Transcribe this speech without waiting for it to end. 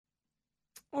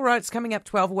All right, it's coming up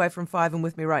 12 away from 5, and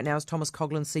with me right now is Thomas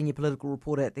Coughlan, senior political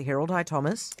reporter at The Herald. Hi,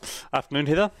 Thomas. Afternoon,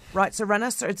 Heather. Right, so run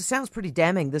us through, it sounds pretty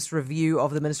damning, this review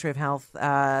of the Ministry of Health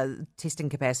testing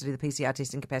capacity, the PCR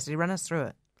testing capacity. Run us through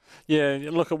it. Yeah,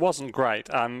 look, it wasn't great.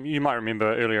 You might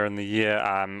remember earlier in the year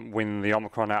when the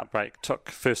Omicron outbreak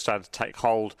first started to take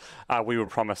hold, we were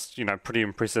promised, pretty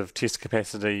impressive test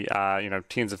capacity,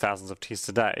 tens of thousands of tests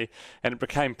a day, and it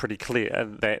became pretty clear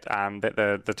that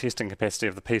the testing capacity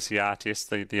of the PCR tests,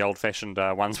 the old-fashioned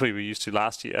ones we were used to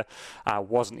last year,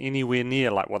 wasn't anywhere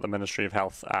near like what the Ministry of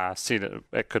Health said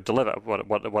it could deliver,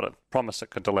 what it promised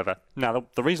it could deliver. Now,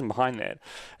 the reason behind that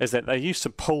is that they used to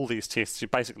pull these tests.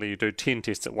 You do 10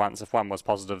 tests at once. If one was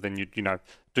positive, then you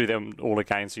do them all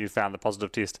again, so you found the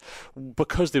positive test.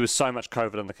 Because there was so much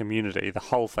COVID in the community, the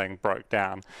whole thing broke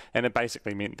down, and it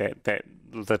basically meant that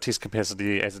the test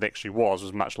capacity as it actually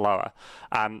was much lower.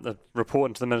 The report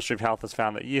into the Ministry of Health has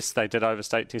found that yes, they did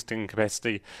overstate testing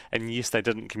capacity, and yes, they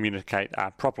didn't communicate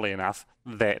properly enough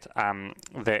that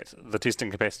the testing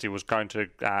capacity was going to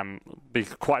be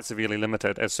quite severely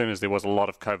limited as soon as there was a lot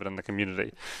of COVID in the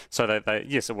community. So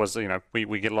yes, it was,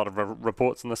 we get a lot of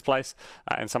reports in this place,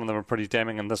 and some of them are pretty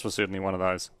damning, and this was certainly one of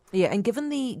those. Yeah, and given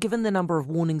the number of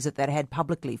warnings that had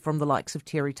publicly from the likes of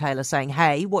Terry Taylor saying,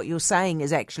 hey, what you're saying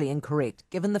is actually incorrect,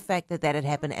 given the fact that had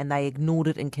happened and they ignored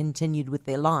it and continued with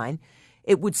their line,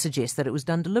 it would suggest that it was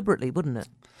done deliberately, wouldn't it?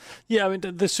 Yeah, I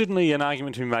mean, there's certainly an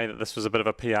argument to be made that this was a bit of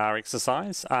a PR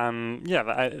exercise.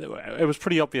 It was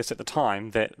pretty obvious at the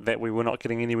time that we were not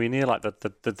getting anywhere near like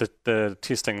the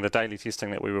testing, the daily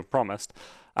testing that we were promised.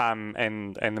 And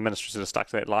the ministry sort of stuck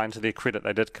to that line. To their credit,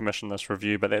 they did commission this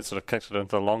review, but that sort of kicked it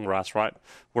into the long grass, right?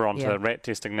 We're on to rat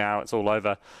testing now. It's all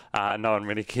over. No one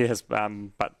really cares.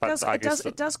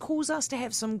 It does cause us to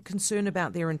have some concern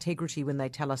about their integrity when they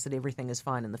tell us that everything is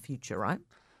fine in the future, right?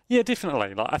 Yeah,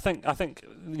 definitely. Like I think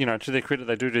to their credit,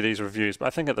 they do these reviews, but I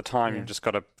think at the time you've just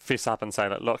got to fess up and say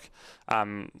that look,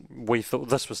 we thought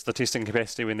this was the testing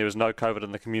capacity when there was no COVID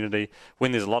in the community.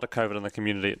 When there's a lot of COVID in the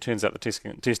community, it turns out the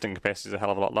testing capacity is a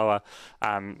hell of a lot lower.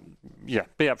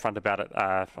 Be upfront about it.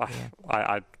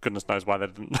 I goodness knows why they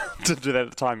didn't do that at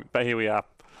the time, but here we are.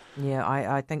 Yeah,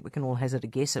 I think we can all hazard a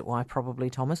guess at why, probably,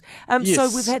 Thomas. Yes.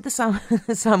 So we've had the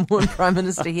Samoan Prime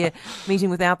Minister here meeting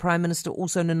with our Prime Minister,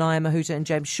 also Nanaia Mahuta and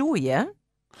James Shaw, yeah?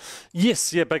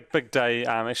 Yes, yeah, big day.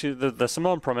 Actually, the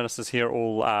Samoan Prime Minister's here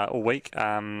all week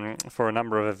for a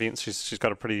number of events. She's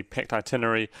got a pretty packed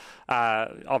itinerary.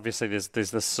 Obviously, there's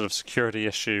this sort of security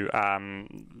issue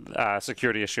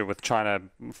with China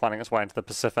finding its way into the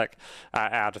Pacific.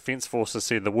 Our defence forces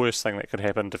said the worst thing that could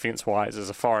happen defence-wise is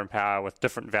a foreign power with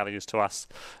different values to us.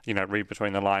 Read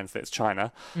between the lines. That's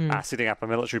China setting up a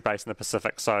military base in the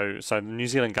Pacific. So the New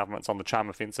Zealand government's on the charm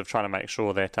offensive, trying to make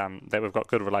sure that we've got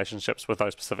good relationships with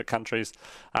those Pacific countries,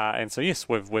 and so yes,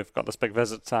 we've got this big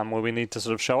visit where we need to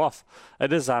sort of show off.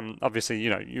 It is obviously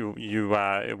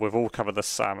we've all covered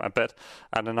this a bit.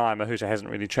 Nanaia Mahuta hasn't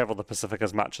really travelled the Pacific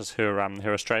as much as her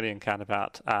Australian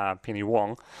counterpart Penny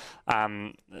Wong,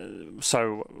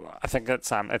 so I think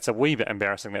it's a wee bit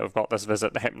embarrassing that we've got this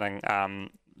visit happening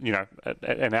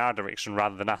in our direction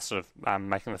rather than us sort of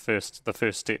making the first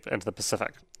step into the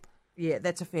Pacific. Yeah,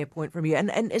 that's a fair point from you.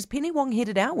 And is Penny Wong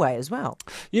headed our way as well?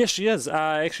 Yes, she is.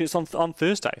 Actually, it's on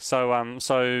Thursday. So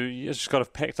she's got a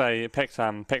packed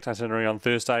itinerary on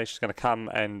Thursday. She's going to come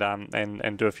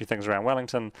and do a few things around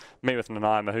Wellington, meet with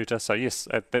Nanaia Mahuta. So yes,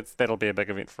 that'll be a big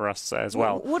event for us as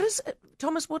well.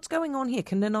 Thomas? What's going on here?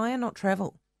 Can Nanaia not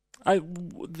travel?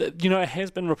 It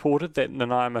has been reported that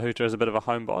Nanaia Mahuta is a bit of a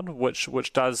homebod,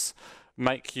 which does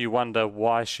make you wonder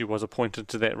why she was appointed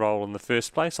to that role in the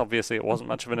first place. Obviously, it wasn't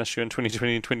much of an issue in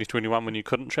 2020 and 2021 when you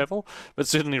couldn't travel, but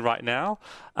certainly right now,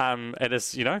 it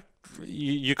is,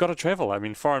 you got to travel. I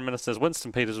mean, Foreign Minister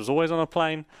Winston Peters was always on a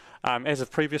plane, as of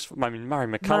previous, Murray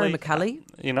McCully.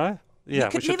 Yeah, you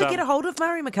could never get a hold of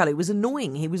Murray McCully. It was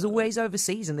annoying. He was always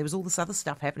overseas and there was all this other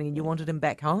stuff happening and you wanted him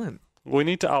back home. We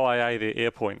need to OIA their air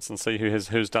points and see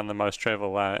who's done the most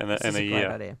travel in a year.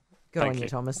 Great idea. Good on you,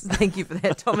 Thomas. Thank you for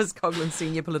that. Thomas Coughlan,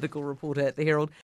 senior political reporter at The Herald.